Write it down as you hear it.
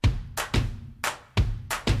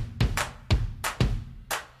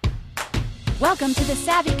Welcome to the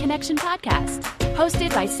Savvy Connection podcast,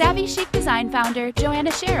 hosted by Savvy Chic Design founder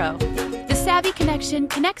Joanna Shero. The Savvy Connection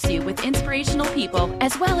connects you with inspirational people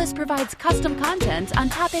as well as provides custom content on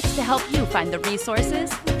topics to help you find the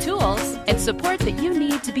resources, tools, and support that you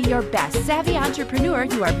need to be your best savvy entrepreneur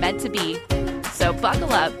you are meant to be. So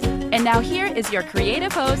buckle up. And now here is your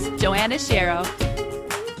creative host, Joanna Shero.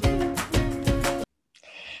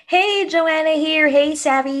 Hey, Joanna here. Hey,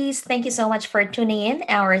 Savvies. Thank you so much for tuning in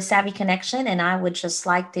our Savvy Connection. And I would just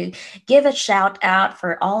like to give a shout out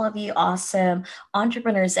for all of you awesome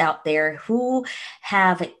entrepreneurs out there who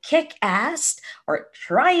have kick-ass or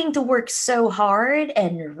trying to work so hard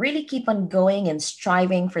and really keep on going and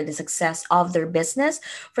striving for the success of their business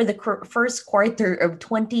for the first quarter of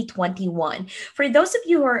 2021. For those of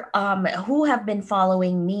you who have been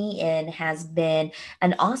following me and has been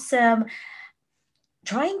an awesome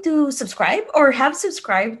trying to subscribe or have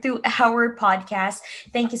subscribed to our podcast,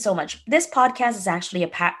 thank you so much. This podcast is actually a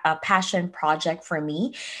passion project for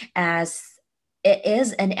me, as it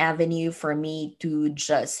is an avenue for me to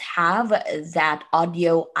just have that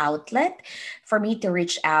audio outlet for me to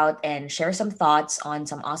reach out and share some thoughts on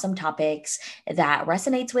some awesome topics that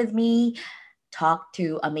resonates with me, talk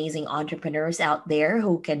to amazing entrepreneurs out there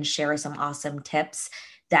who can share some awesome tips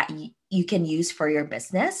that you can use for your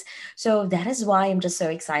business. So that is why I'm just so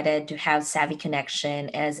excited to have Savvy Connection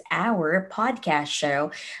as our podcast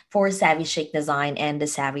show for Savvy Chic Design and the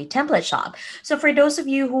Savvy Template Shop. So for those of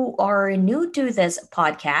you who are new to this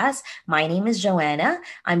podcast, my name is Joanna.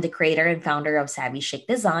 I'm the creator and founder of Savvy Chic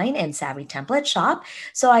Design and Savvy Template Shop.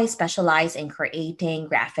 So I specialize in creating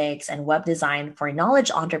graphics and web design for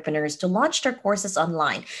knowledge entrepreneurs to launch their courses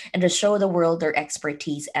online and to show the world their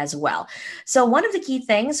expertise as well. So one of the key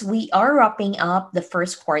things, we are wrapping up the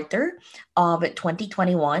first quarter of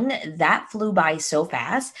 2021. That flew by so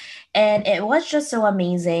fast. And it was just so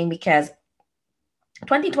amazing because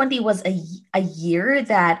 2020 was a year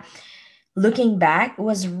that, looking back,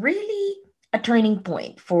 was really a turning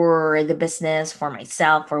point for the business, for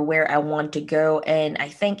myself, for where I want to go. And I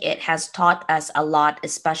think it has taught us a lot,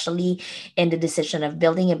 especially in the decision of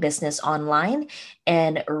building a business online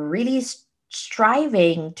and really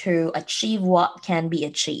striving to achieve what can be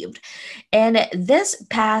achieved. And this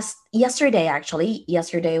past yesterday,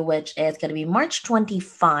 which is going to be March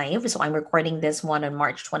 25. So I'm recording this one on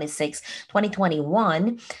March 26,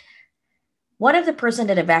 2021. One of the person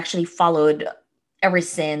that I've actually followed ever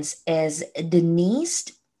since is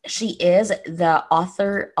Denise. She is the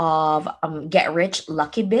author of Get Rich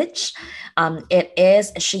Lucky Bitch.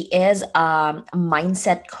 She is a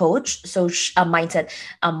mindset coach. So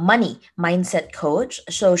money mindset coach.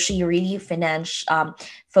 So she really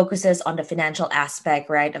focuses on the financial aspect,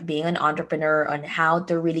 right, of being an entrepreneur, on how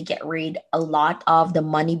to really get rid a lot of the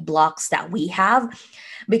money blocks that we have,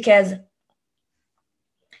 because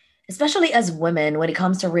especially as women, when it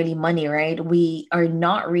comes to really money, right? We are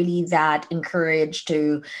not really that encouraged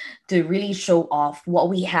to really show off what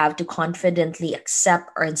we have, to confidently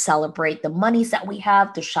accept and celebrate the monies that we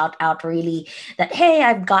have, to shout out really that, hey,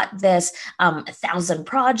 I've got this 1,000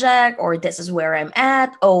 project, or this is where I'm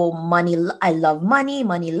at. Oh, money, I love money.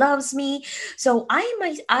 Money loves me. So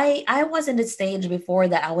I was in the stage before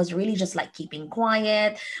that I was really just like keeping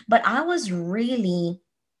quiet, but I was really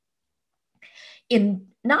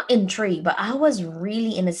not intrigued, but I was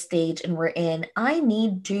really in a stage and wherein I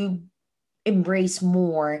need to embrace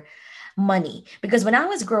more money. Because when I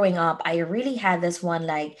was growing up, I really had this one,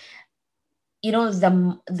 like,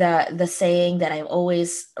 the saying that I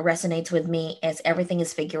always resonates with me is everything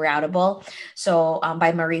is figure outable. So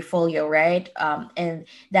by Marie Folio, right? And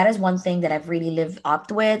that is one thing that I've really lived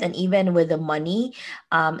up with. And even with the money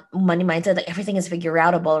mindset, like everything is figure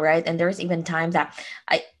outable, right? And there's even times that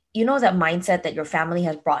that mindset that your family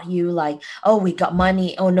has brought you, like, oh, we got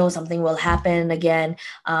money. Oh no, something will happen again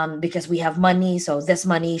because we have money. So this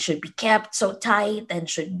money should be kept so tight and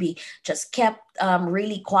should be just kept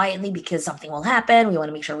really quietly because something will happen. We want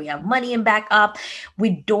to make sure we have money in backup.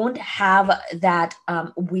 We don't have that.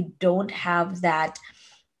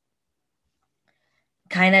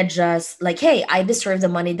 Kind of just like, hey, I deserve the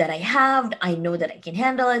money that I have. I know that I can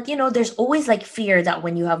handle it. There's always like fear that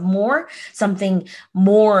when you have more, something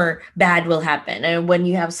more bad will happen. And when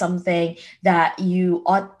you have something that you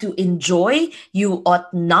ought to enjoy, you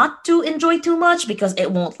ought not to enjoy too much because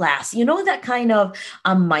it won't last. That kind of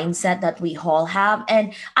mindset that we all have.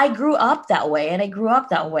 And I grew up that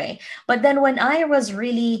way But then when I was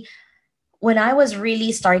really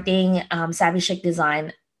starting Savvy Chic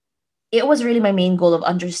Design, it was really my main goal of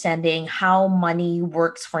understanding how money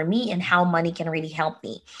works for me and how money can really help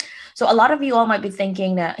me. So a lot of you all might be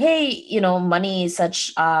thinking that, hey, money is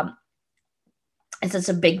such it's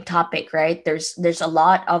a big topic, right? There's a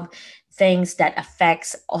lot of things that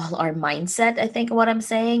affects all our mindset, I think what I'm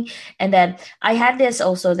saying. And then I had this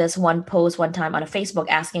one post one time on a Facebook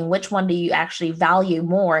asking, which one do you actually value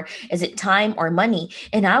more? Is it time or money?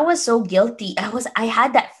 And I was so guilty. I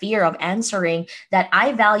had that fear of answering that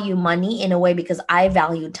I value money in a way because I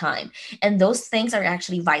value time. And those things are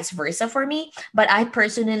actually vice versa for me. But I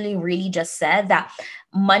personally really just said that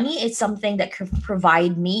money is something that could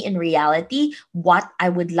provide me in reality what I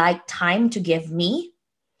would like time to give me,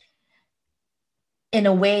 in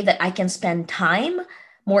a way that I can spend time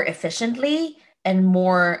more efficiently and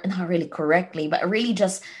more, not really correctly, but really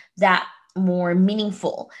just that more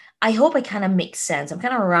meaningful. I hope it kind of makes sense. I'm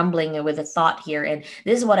kind of rambling with a thought here. And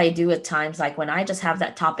this is what I do at times. Like when I just have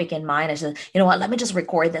that topic in mind, I just, you know what, let me just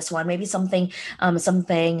record this one. Maybe something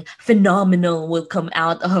phenomenal will come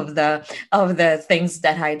out of the things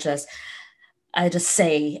that I just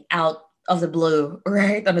say out of the blue,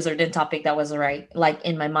 right? On a certain topic that was right, like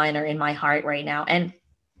in my mind or in my heart right now. And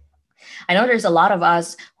I know there's a lot of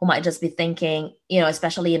us who might just be thinking,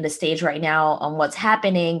 especially in the stage right now on what's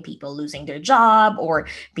happening, people losing their job or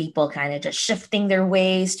people kind of just shifting their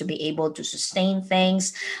ways to be able to sustain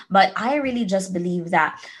things. But I really just believe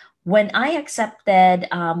that when I accepted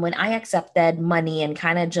money and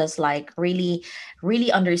kind of just like really,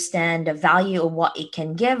 really understand the value of what it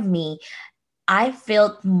can give me, I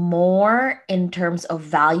felt more in terms of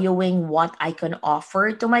valuing what I can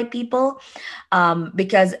offer to my people.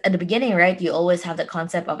 Because at the beginning, right, you always have the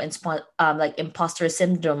concept of like imposter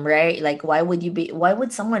syndrome, right? Like, why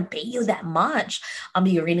would someone pay you that much? Do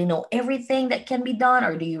you really know everything that can be done,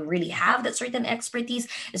 or do you really have that certain expertise?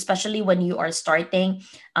 Especially when you are starting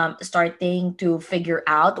to figure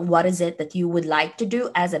out what is it that you would like to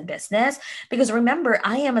do as a business. Because remember,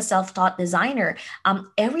 I am a self-taught designer.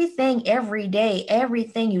 Everything every day,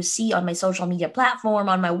 everything you see on my social media platform,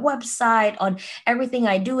 on my website, on everything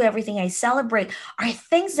I do, everything I celebrate are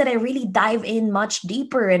things that I really dive in much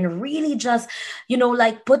deeper and really just,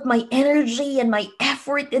 like put my energy and my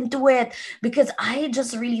effort into it, because I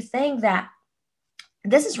just really think that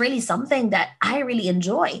this is really something that I really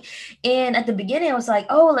enjoy. And at the beginning, I was like,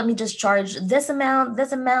 oh, let me just charge this amount,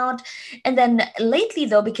 this amount. And then lately,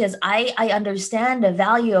 though, because I understand the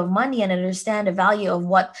value of money and understand the value of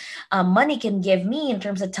what money can give me in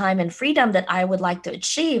terms of time and freedom that I would like to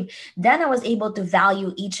achieve, then I was able to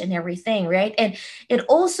value each and everything, right? And it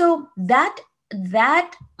also, that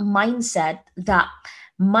mindset that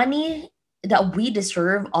money, that we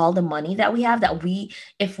deserve all the money that we have,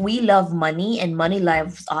 if we love money and money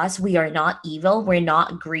loves us, we are not evil, we're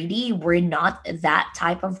not greedy, we're not that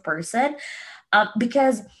type of person.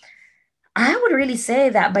 Because I would really say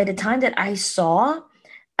that by the time that I saw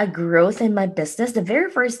a growth in my business, the very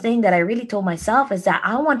first thing that I really told myself is that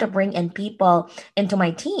I want to bring in people into my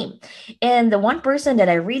team. And the one person that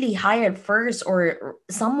I really hired first, or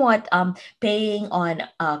somewhat paying on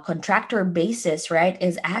a contractor basis, right,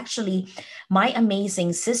 is actually my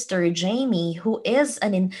amazing sister, Jamie, who is a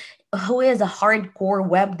hardcore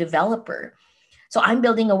web developer. So I'm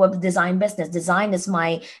building a web design business. Design is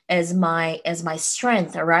my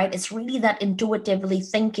strength, all right? It's really that intuitively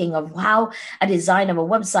thinking of how a design of a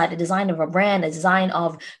website, a design of a brand, a design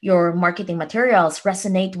of your marketing materials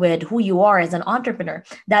resonate with who you are as an entrepreneur.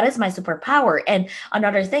 That is my superpower. And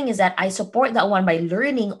another thing is that I support that one by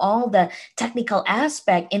learning all the technical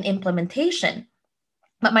aspect in implementation.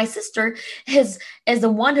 But my sister is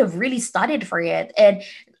the one who really studied for it. And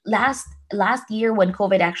last year when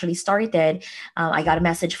COVID actually started, I got a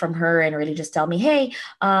message from her and really just tell me, hey,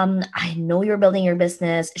 I know you're building your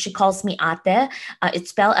business. She calls me Ate. It's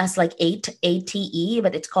spelled as like ATE,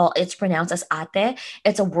 but it's pronounced as Ate.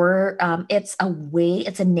 It's a word. It's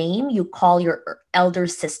a name you call your elder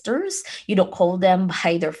sisters. You don't call them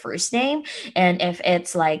by their first name. And if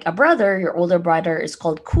it's like a brother, your older brother is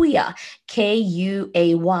called Kuya,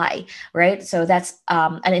 Kuay, right? So that's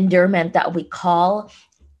an endearment that we call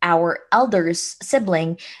our elders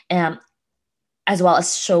sibling, as well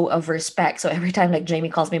as show of respect. So every time like Jamie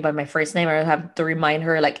calls me by my first name, I have to remind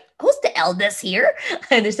her like, who's the eldest here?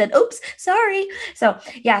 And they said, oops, sorry. So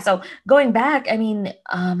yeah, so going back, I mean,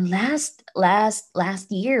 last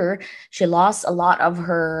year she lost a lot of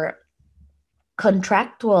her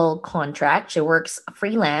contractual contract. She works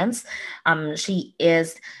freelance.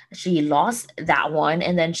 She lost that one,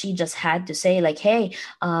 and then she just had to say like, hey,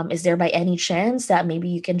 is there by any chance that maybe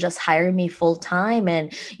you can just hire me full time,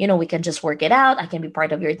 and we can just work it out, I can be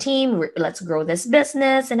part of your team, let's grow this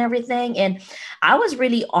business and everything. And I was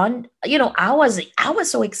really I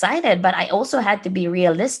was so excited, but I also had to be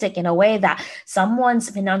realistic in a way that someone's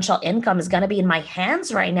financial income is going to be in my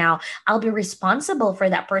hands right now. I'll be responsible for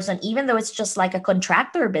that person, even though it's just like a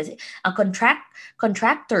contractor busy, a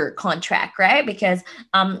contractor contract, right? Because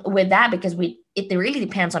with that, because it really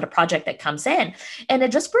depends on the project that comes in. And it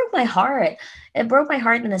just broke my heart. It broke my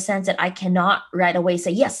heart in the sense that I cannot right away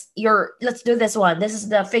say, yes, let's do this one. This is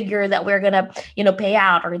the figure that we're gonna, pay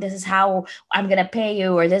out, or this is how I'm gonna pay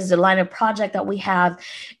you, or this is the line of project that we have.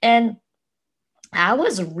 And I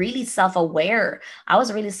was really self-aware. I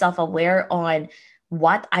was really self-aware on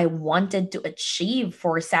what I wanted to achieve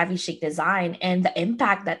for Savvy Chic Design and the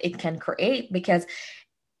impact that it can create. Because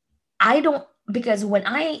when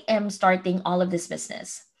I am starting all of this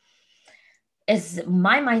business, is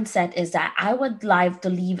my mindset is that I would like to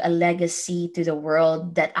leave a legacy to the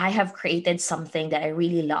world, that I have created something that I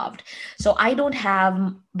really loved. So I don't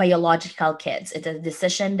have biological kids. It's a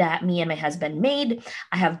decision that me and my husband made.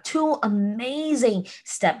 I have two amazing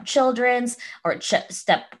stepchildrens or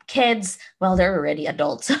step kids. Well, they're already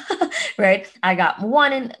adults, right? I got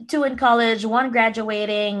two in college, one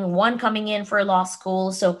graduating, one coming in for law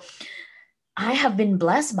school. So I have been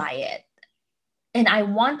blessed by it. And I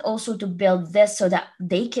want also to build this so that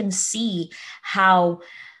they can see how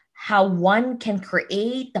one can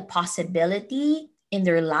create the possibility in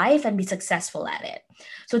their life and be successful at it.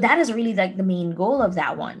 So that is really like the main goal of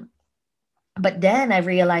that one. But then I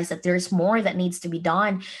realized that there's more that needs to be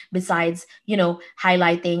done besides,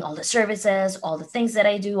 highlighting all the services, all the things that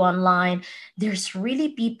I do online. There's really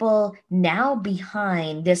people now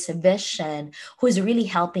behind this vision who's really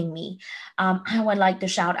helping me. I would like to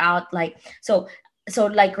shout out, so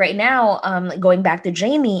like right now, going back to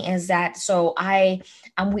Jamie, is that so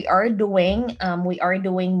we are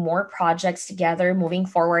doing more projects together moving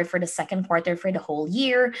forward for the second quarter for the whole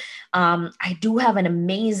year. I do have an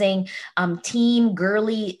amazing team.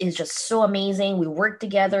 Girly is just so amazing. We work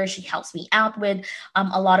together. She helps me out with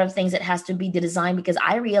a lot of things that has to be the design, because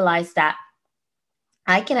I realized that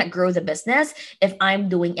I cannot grow the business if I'm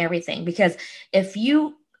doing everything. Because if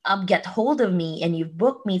you get hold of me and you've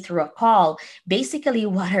booked me through a call, basically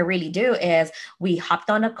what I really do is we hopped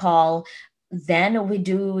on a call. Then we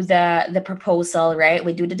do the proposal, right?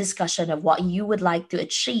 We do the discussion of what you would like to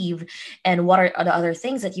achieve and what are the other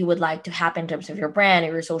things that you would like to happen in terms of your brand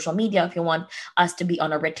or your social media. If you want us to be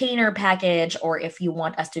on a retainer package, or if you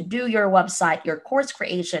want us to do your website, your course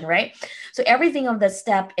creation, right? So everything of that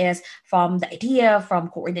step is from the idea, from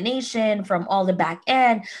coordination, from all the back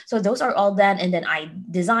end. So those are all done. And then I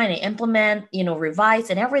design and implement, revise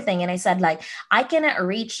and everything. And I said, like, I can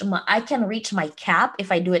reach my cap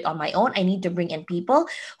if I do it on my own. I need to bring in people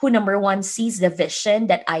who, number one, sees the vision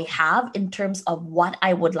that I have in terms of what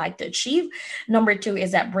I would like to achieve. Number two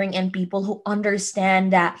is that bring in people who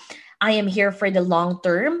understand that I am here for the long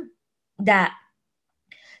term, that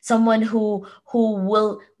someone who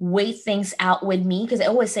will weigh things out with me. Because I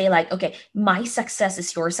always say, like, okay, my success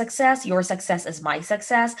is your success is my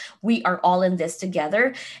success, we are all in this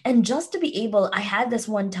together. And just to be able, I had this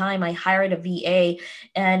one time I hired a VA,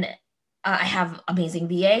 and I have amazing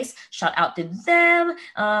VAs. Shout out to them.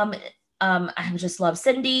 I just love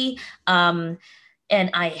Cindy. And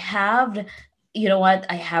I have, you know what?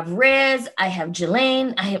 I have Riz. I have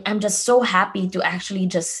Jelaine. I'm just so happy to actually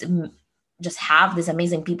just have these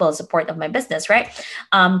amazing people in support of my business, right?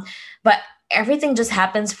 But everything just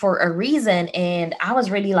happens for a reason. And I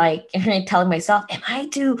was really like telling myself, am I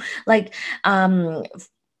too like,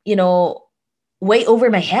 way over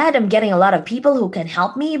my head? I'm getting a lot of people who can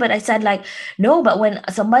help me. But I said, like, no. But when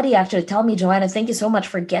somebody actually tell me, Joanna, thank you so much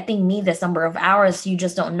for getting me this number of hours. You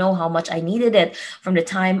just don't know how much I needed it from the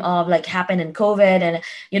time of like happened in COVID, and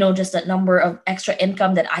just that number of extra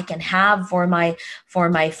income that I can have for my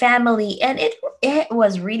family. And it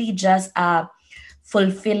was really just a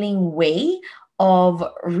fulfilling way of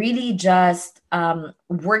really just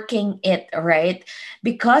working it, right?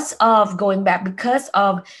 Because of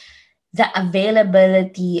the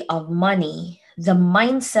availability of money, the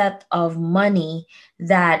mindset of money,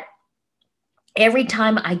 that every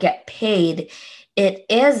time I get paid, it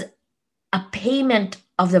is a payment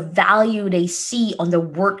of the value they see on the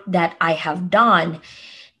work that I have done,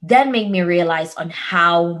 then made me realize on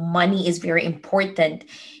how money is very important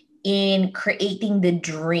in creating the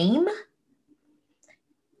dream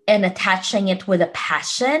and attaching it with a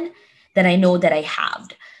passion that I know that I have.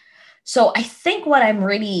 So I think what I'm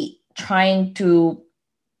really trying to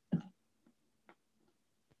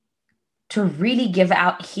really give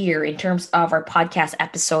out here in terms of our podcast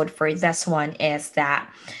episode for this one is that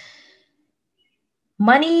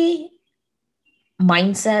money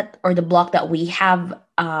mindset or the block that we have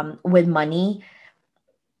with money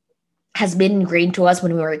has been ingrained to us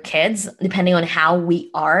when we were kids, depending on how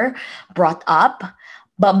we are brought up.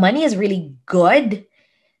 But money is really good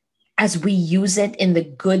as we use it in the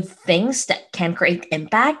good things that can create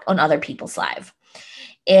impact on other people's life.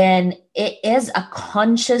 And it is a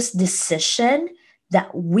conscious decision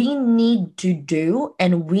that we need to do,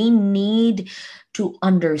 and we need to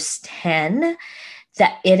understand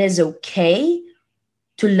that it is okay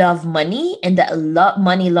to love money, and that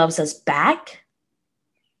money loves us back,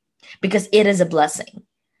 because it is a blessing.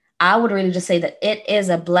 I would really just say that it is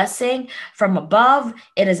a blessing from above.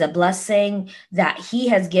 It is a blessing that he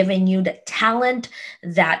has given you the talent,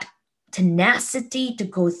 that tenacity to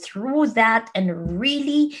go through that and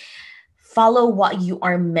really follow what you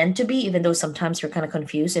are meant to be, even though sometimes you're kind of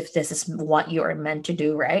confused if this is what you are meant to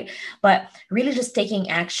do, right? But really just taking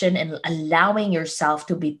action and allowing yourself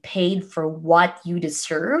to be paid for what you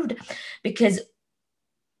deserved, because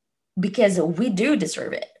we do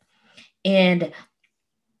deserve it. And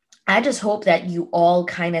I just hope that you all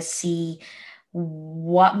kind of see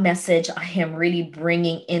what message I am really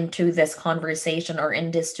bringing into this conversation or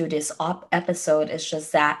to this episode. Is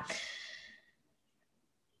just that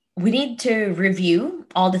we need to review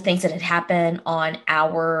all the things that had happened on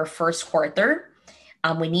our first quarter.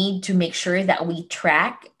 We need to make sure that we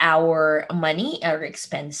track our money, our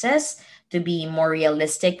expenses, to be more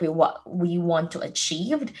realistic with what we want to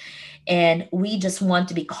achieve. And we just want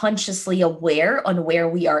to be consciously aware on where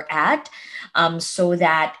we are at, so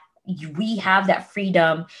that we have that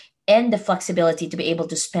freedom and the flexibility to be able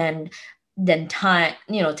to spend then time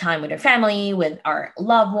with our family, with our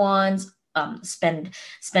loved ones, spend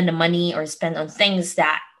the money or spend on things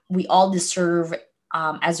that we all deserve,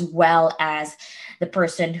 as well as the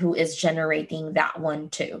person who is generating that one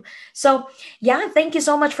too. So yeah, thank you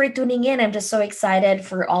so much for tuning in. I'm just so excited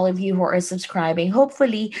for all of you who are subscribing.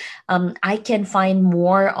 Hopefully, I can find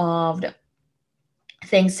more of the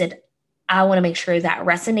things that I want to make sure that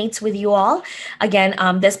resonates with you all. Again,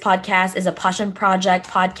 this podcast is a passion project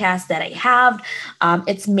podcast that I have.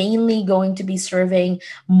 It's mainly going to be serving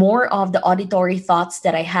more of the auditory thoughts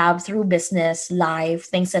that I have through business, life,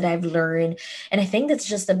 things that I've learned. And I think that's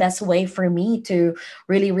just the best way for me to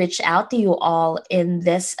really reach out to you all in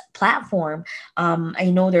this platform. I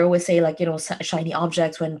know they always say, like, shiny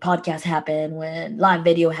objects when podcasts happen, when live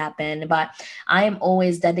video happen, but I am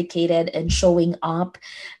always dedicated and showing up,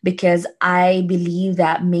 because I believe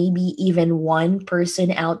that maybe even one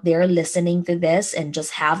person out there listening to this and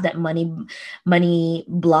just have that money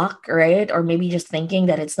block, right? Or maybe just thinking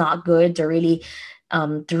that it's not good to really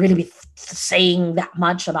be saying that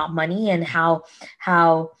much about money and how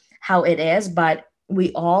it is. But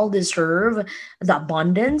we all deserve the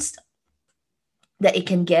abundance that it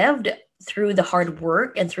can give through the hard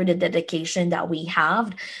work and through the dedication that we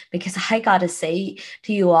have. Because I gotta say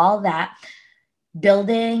to you all that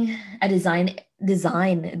building a design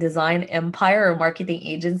empire or marketing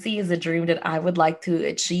agency is a dream that I would like to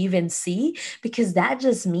achieve and see, because that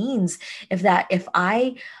just means if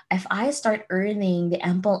I start earning the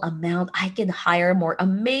ample amount, I can hire more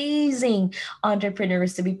amazing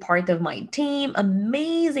entrepreneurs to be part of my team,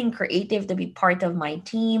 amazing creative to be part of my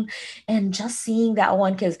team. And just seeing that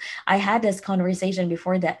one, because I had this conversation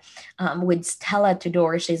before that with Stella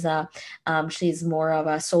Tudor. She's more of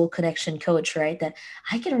a soul connection coach, right? That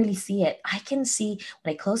I can really see it. I can see,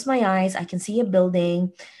 when I close my eyes, I can see a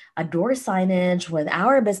building, a door signage with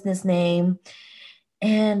our business name.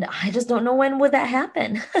 And I just don't know when would that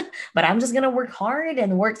happen. But I'm just going to work hard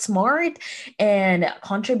and work smart and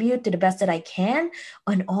contribute to the best that I can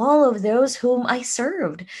on all of those whom I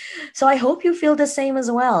served. So I hope you feel the same as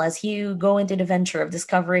well as you go into the venture of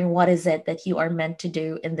discovering what is it that you are meant to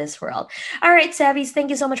do in this world. All right, Savvies, thank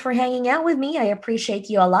you so much for hanging out with me. I appreciate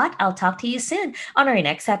you a lot. I'll talk to you soon on our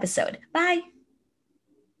next episode. Bye.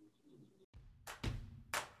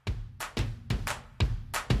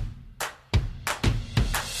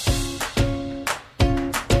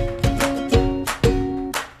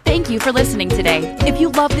 Thank you for listening today. If you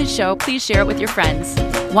love this show, please share it with your friends.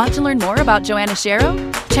 Want to learn more about Joanna Shero?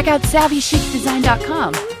 Check out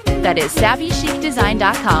SavvyChicDesign.com. That is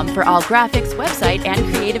SavvyChicDesign.com for all graphics, website,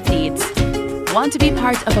 and creative needs. Want to be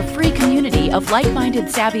part of a free community of like-minded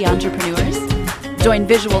savvy entrepreneurs? Join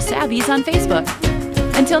Visual Savvies on Facebook.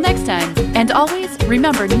 Until next time, and always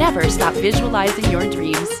remember, never stop visualizing your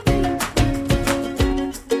dreams.